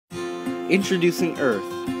introducing earth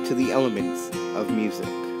to the elements of music.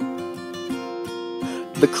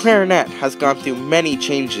 The clarinet has gone through many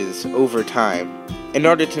changes over time in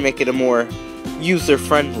order to make it a more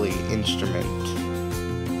user-friendly instrument.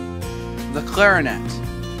 The clarinet,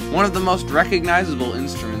 one of the most recognizable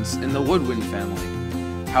instruments in the woodwind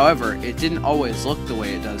family. However, it didn't always look the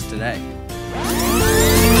way it does today.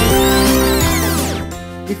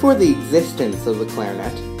 Before the existence of the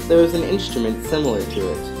clarinet, there was an instrument similar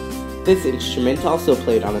to it. This instrument also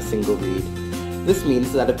played on a single reed. This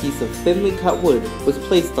means that a piece of thinly cut wood was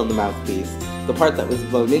placed on the mouthpiece, the part that was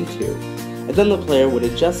blown into, and then the player would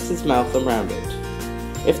adjust his mouth around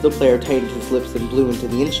it. If the player tightened his lips and blew into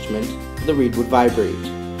the instrument, the reed would vibrate,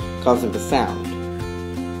 causing a sound.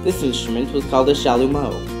 This instrument was called a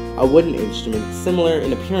chalumeau, a wooden instrument similar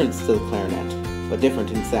in appearance to the clarinet, but different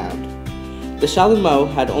in sound. The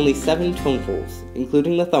chalumeau had only 7 tone holes,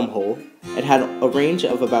 including the thumb hole. It had a range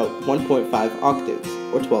of about 1.5 octaves,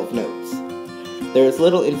 or 12 notes. There is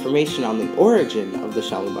little information on the origin of the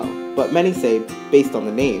chalumeau, but many say, based on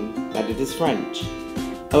the name, that it is French.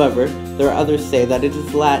 However, there are others say that it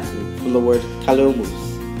is Latin from the word calomus,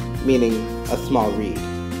 meaning a small reed.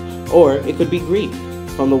 Or it could be Greek,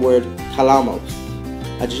 from the word kalamos,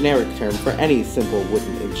 a generic term for any simple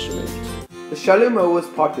wooden instrument. The chalumeau was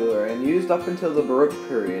popular and used up until the Baroque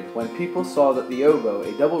period, when people saw that the oboe,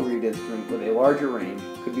 a double-reed instrument with a larger range,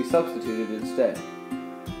 could be substituted instead.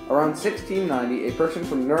 Around 1690, a person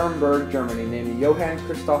from Nuremberg, Germany named Johann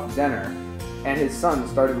Christoph Denner and his son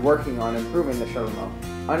started working on improving the chalumeau,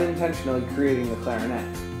 unintentionally creating the clarinet.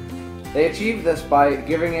 They achieved this by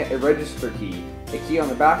giving it a register key, a key on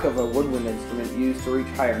the back of a woodwind instrument used to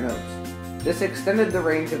reach higher notes. This extended the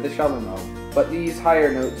range of the chalumeau, but these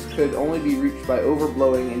higher notes could only be reached by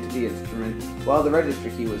overblowing into the instrument while the register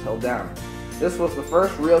key was held down. This was the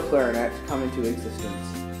first real clarinet to come into existence.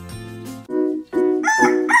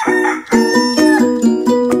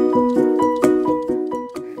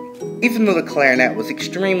 Even though the clarinet was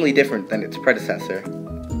extremely different than its predecessor,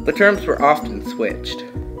 the terms were often switched.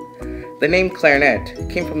 The name clarinet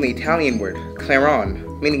came from the Italian word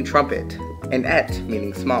claron, meaning trumpet, and et,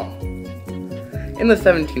 meaning small. In the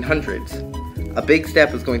 1700s, a big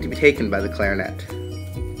step was going to be taken by the clarinet.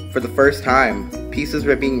 For the first time, pieces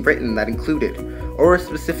were being written that included, or were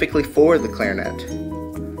specifically for the clarinet.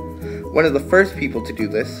 One of the first people to do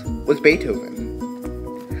this was Beethoven.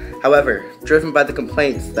 However, driven by the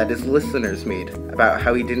complaints that his listeners made about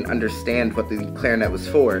how he didn't understand what the clarinet was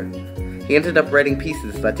for, he ended up writing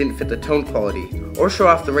pieces that didn't fit the tone quality or show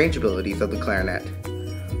off the range abilities of the clarinet.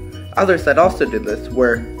 Others that also did this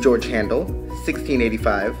were George Handel,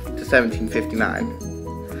 1685 to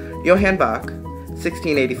 1759, Johann Bach,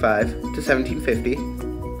 1685 to 1750,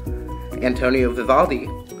 Antonio Vivaldi,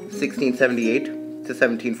 1678 to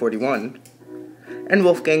 1741, and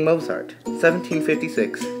Wolfgang Mozart,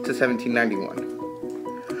 1756 to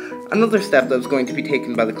 1791. Another step that was going to be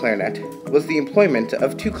taken by the clarinet was the employment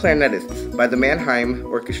of 2 clarinetists by the Mannheim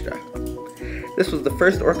Orchestra. This was the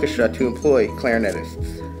first orchestra to employ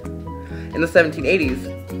clarinetists. In the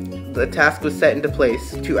 1780s, the task was set into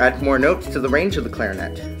place to add more notes to the range of the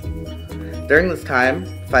clarinet. During this time,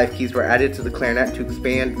 5 keys were added to the clarinet to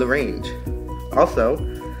expand the range. Also,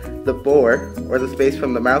 the bore, or the space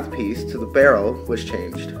from the mouthpiece to the barrel, was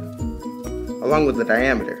changed, along with the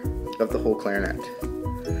diameter of the whole clarinet.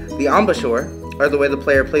 The embouchure, or the way the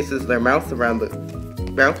player places their mouth around the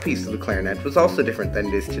mouthpiece of the clarinet, was also different than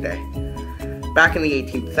it is today. Back in the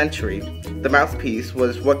 18th century, the mouthpiece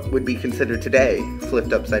was what would be considered today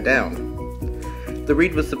flipped upside down. The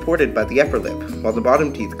reed was supported by the upper lip, while the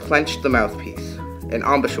bottom teeth clenched the mouthpiece, an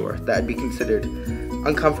embouchure that would be considered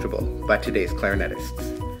uncomfortable by today's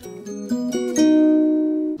clarinetists.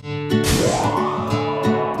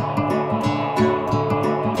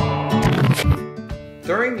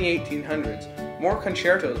 During the 1800s, more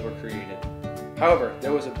concertos were created. However,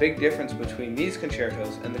 there was a big difference between these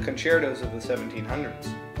concertos and the concertos of the 1700s.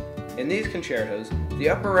 In these concertos, the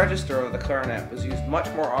upper register of the clarinet was used much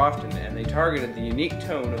more often, and they targeted the unique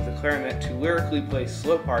tone of the clarinet to lyrically play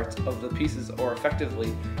slow parts of the pieces or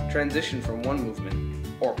effectively transition from one movement,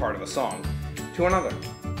 or part of a song, to another.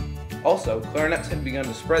 Also, clarinets had begun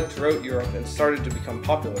to spread throughout Europe and started to become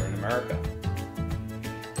popular in America.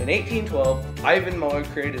 In 1812, Ivan Muller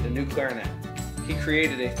created a new clarinet. He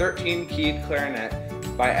created a 13-keyed clarinet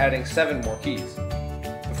by adding 7 more keys.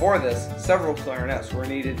 Before this, several clarinets were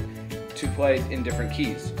needed to play in different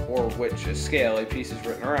keys, or which scale a piece is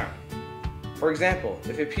written around. For example,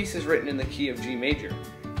 if a piece is written in the key of G major,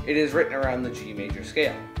 it is written around the G major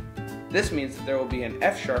scale. This means that there will be an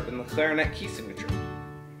F sharp in the clarinet key signature.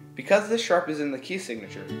 Because Because this sharp is in the key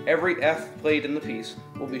signature, every F played in the piece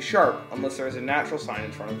will be sharp unless there is a natural sign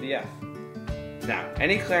in front of the F. Now,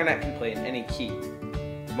 any clarinet can play in any key.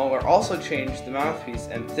 Muller also changed the mouthpiece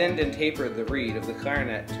and thinned and tapered the reed of the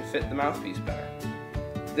clarinet to fit the mouthpiece better.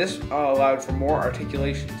 This allowed for more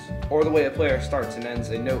articulations, or the way a player starts and ends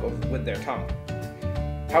a note with their tongue.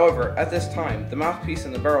 However, at this time, the mouthpiece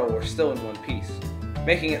and the barrel were still in one piece,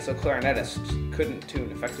 making it so clarinetists couldn't tune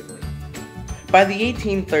effectively. By the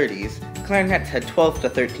 1830s, clarinets had 12 to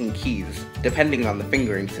 13 keys, depending on the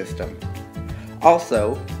fingering system.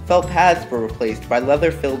 Also, felt pads were replaced by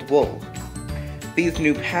leather-filled wool. These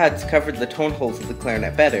new pads covered the tone holes of the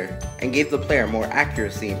clarinet better and gave the player more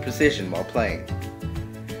accuracy and precision while playing.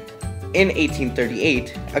 In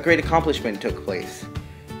 1838, a great accomplishment took place.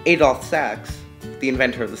 Adolphe Sax, the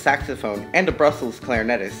inventor of the saxophone and a Brussels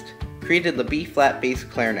clarinetist, created the B-flat bass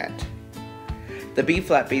clarinet. The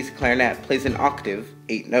B-flat bass clarinet plays an octave,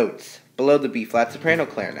 8 notes, below the B-flat soprano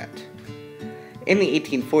clarinet. In the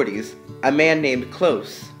 1840s, a man named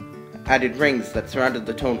Close added rings that surrounded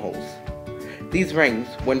the tone holes. These rings,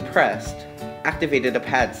 when pressed, activated a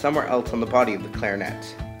pad somewhere else on the body of the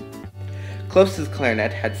clarinet. Close's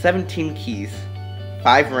clarinet had 17 keys,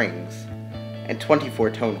 5 rings, and 24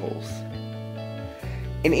 tone holes.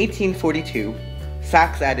 In 1842,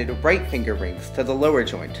 Sax added right finger rings to the lower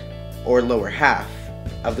joint, or lower half,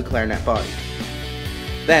 of the clarinet body.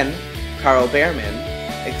 Then, Karl Behrmann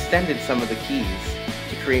extended some of the keys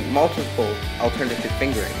to create multiple alternative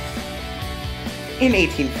fingerings. In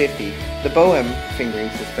 1850, the Boehm fingering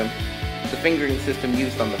system, the fingering system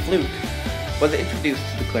used on the flute, was introduced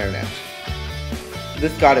to the clarinet.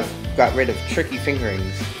 This got rid of tricky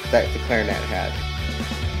fingerings that the clarinet had.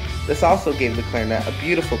 This also gave the clarinet a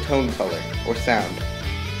beautiful tone color, or sound.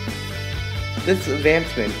 This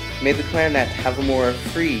advancement made the clarinet have a more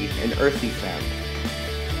free and earthy sound.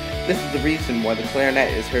 This is the reason why the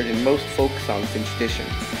clarinet is heard in most folk songs and traditions.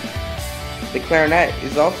 The clarinet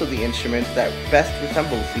is also the instrument that best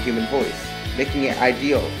resembles the human voice, making it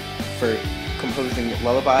ideal for composing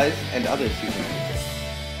lullabies and other soothing music.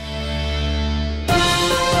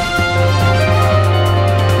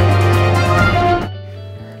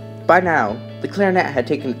 By now, the clarinet had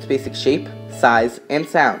taken its basic shape, size, and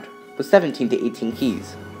sound, with 17 to 18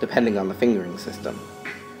 keys, depending on the fingering system.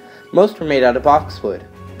 Most were made out of boxwood,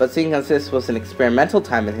 but seeing as this was an experimental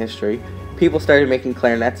time in history, people started making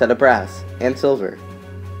clarinets out of brass and silver.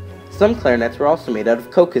 Some clarinets were also made out of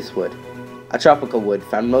cocos wood, a tropical wood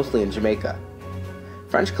found mostly in Jamaica.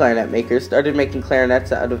 French clarinet makers started making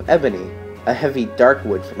clarinets out of ebony, a heavy dark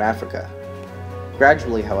wood from Africa.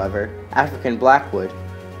 Gradually, however, African blackwood,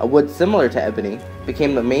 a wood similar to ebony,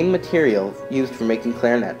 became the main material used for making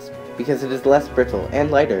clarinets because it is less brittle and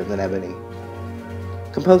lighter than ebony.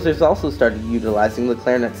 Composers also started utilizing the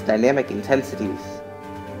clarinet's dynamic intensities.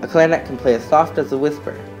 A clarinet can play as soft as a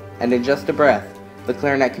whisper, and in just a breath, the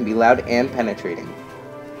clarinet can be loud and penetrating.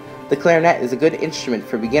 The clarinet is a good instrument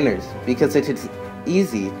for beginners because it is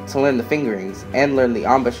easy to learn the fingerings and learn the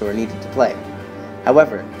embouchure needed to play.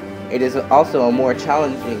 However, it is also more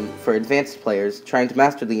challenging for advanced players trying to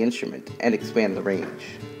master the instrument and expand the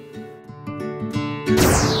range.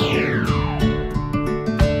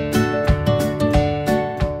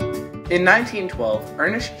 In 1912,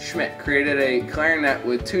 Ernest Schmidt created a clarinet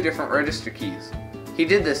with 2 different register keys. He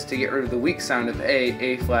did this to get rid of the weak sound of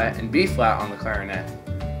A flat, and B flat on the clarinet.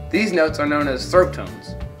 These notes are known as throat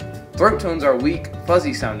tones. Throat tones are weak,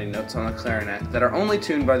 fuzzy-sounding notes on the clarinet that are only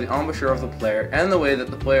tuned by the embouchure of the player and the way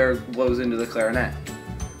that the player blows into the clarinet.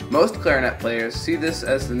 Most clarinet players see this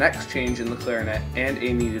as the next change in the clarinet and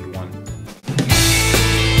a needed one.